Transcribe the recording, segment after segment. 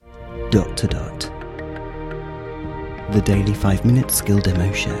Dot to Dot, the daily 5-minute skill demo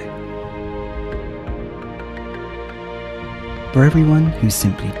show. For everyone who's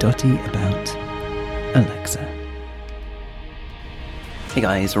simply dotty about Alexa. Hey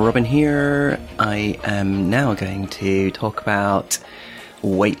guys, Robin here. I am now going to talk about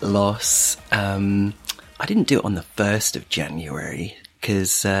weight loss. I didn't do it on the 1st of January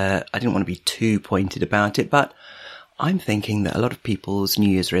because I didn't want to be too pointed about it, but I'm thinking that a lot of people's New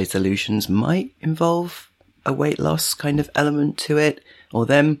Year's resolutions might involve a weight loss kind of element to it, or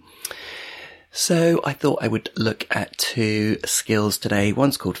them. So I thought I would look at 2 skills today.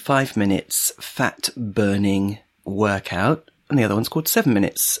 One's called 5 minutes fat burning workout, and the other one's called 7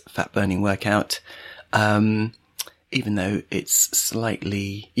 minutes fat burning workout. Even though it's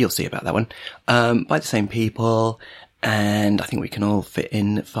slightly, you'll see about that one, by the same people. And I think we can all fit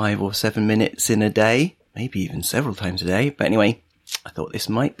in 5 or 7 minutes in a day, maybe even several times a day. But anyway, I thought this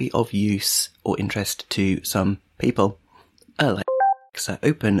might be of use or interest to some people. Alexa,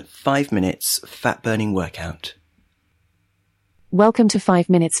 open 5 minutes fat burning workout. Welcome to 5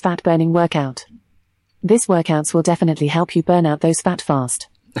 minutes fat burning workout. This workouts will definitely help you burn out those fat fast.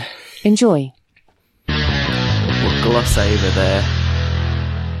 Enjoy. We'll gloss over there.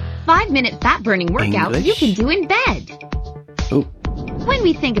 5-minute fat burning workout English. you can do in bed. Oh, When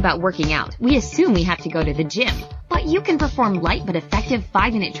we think about working out, we assume we have to go to the gym, but you can perform light but effective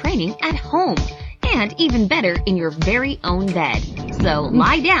 5-minute training at home, and even better in your very own bed. So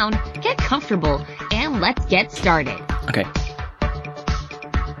lie down, get comfortable, and let's get started. okay.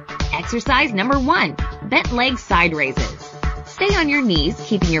 Exercise number 1, bent leg side raises. Stay on your knees,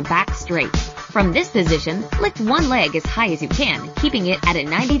 keeping your back straight. From this position, lift one leg as high as you can, keeping it at a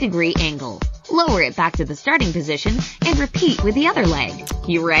 90-degree angle. Lower it back to the starting position and repeat with the other leg.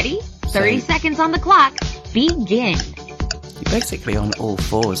 You ready? 30 seconds on the clock. Begin. You're basically on all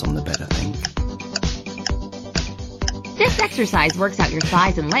fours on the bed, I think. This exercise works out your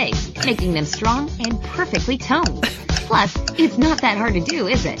thighs and legs, making them strong and perfectly toned. Plus, it's not that hard to do,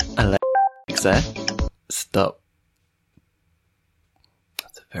 is it? Alexa, stop.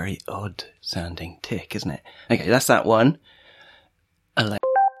 That's a very odd sounding tick, isn't it? Okay, that's that one.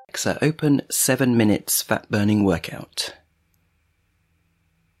 Alexa, open 7 minutes fat burning workout.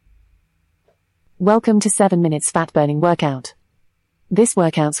 Welcome to 7 minutes fat burning workout. This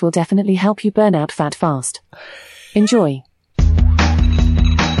workouts will definitely help you burn out fat fast. Enjoy.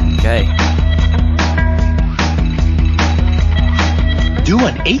 Okay. Do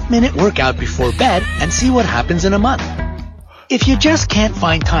an 8-minute workout before bed and see what happens in a month. If you just can't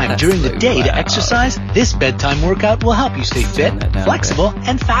find time That's during the so day to loud. exercise, this bedtime workout will help you stay fit, Turn that down a flexible,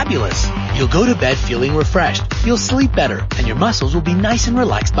 and fabulous. You'll go to bed feeling refreshed, you'll sleep better, and your muscles will be nice and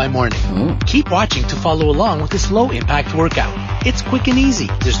relaxed by morning. Keep watching to follow along with this low-impact workout. It's quick and easy,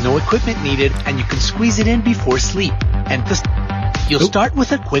 there's no equipment needed, and you can squeeze it in before sleep. And you'll start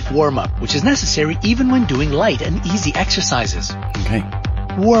with a quick warm-up, which is necessary even when doing light and easy exercises. Okay.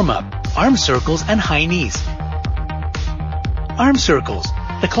 Warm-up, arm circles and high knees. Arm circles.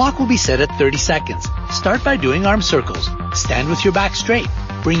 The clock will be set at 30 seconds. Start by doing arm circles. Stand with your back straight.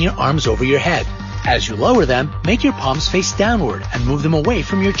 Bring your arms over your head. As you lower them, make your palms face downward and move them away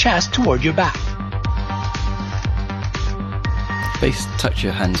from your chest toward your back. Face, touch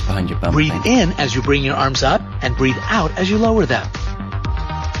your hands behind your bum. Breathe in as you bring your arms up and breathe out as you lower them.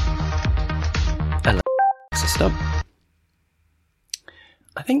 Alexa, stop.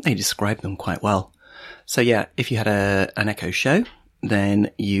 I think they describe them quite well. So yeah, if you had an Echo Show,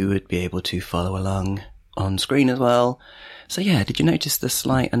 then you would be able to follow along on screen as well. So yeah, did you notice the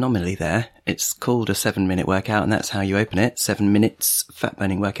slight anomaly there? It's called a 7-minute workout, and that's how you open it. 7 minutes fat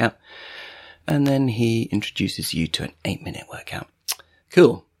burning workout. And then he introduces you to an 8-minute workout.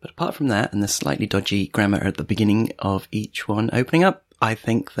 Cool. But apart from that, and the slightly dodgy grammar at the beginning of each one opening up, I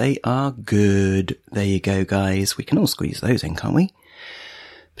think they are good. There you go, guys. We can all squeeze those in, can't we?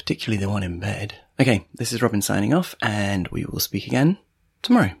 Particularly the one in bed. Okay, this is Robin signing off, and we will speak again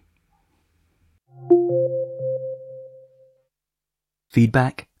tomorrow.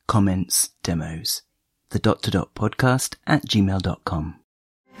 Feedback, comments, demos. The Dot to Dot podcast @gmail.com.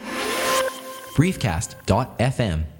 briefcast.fm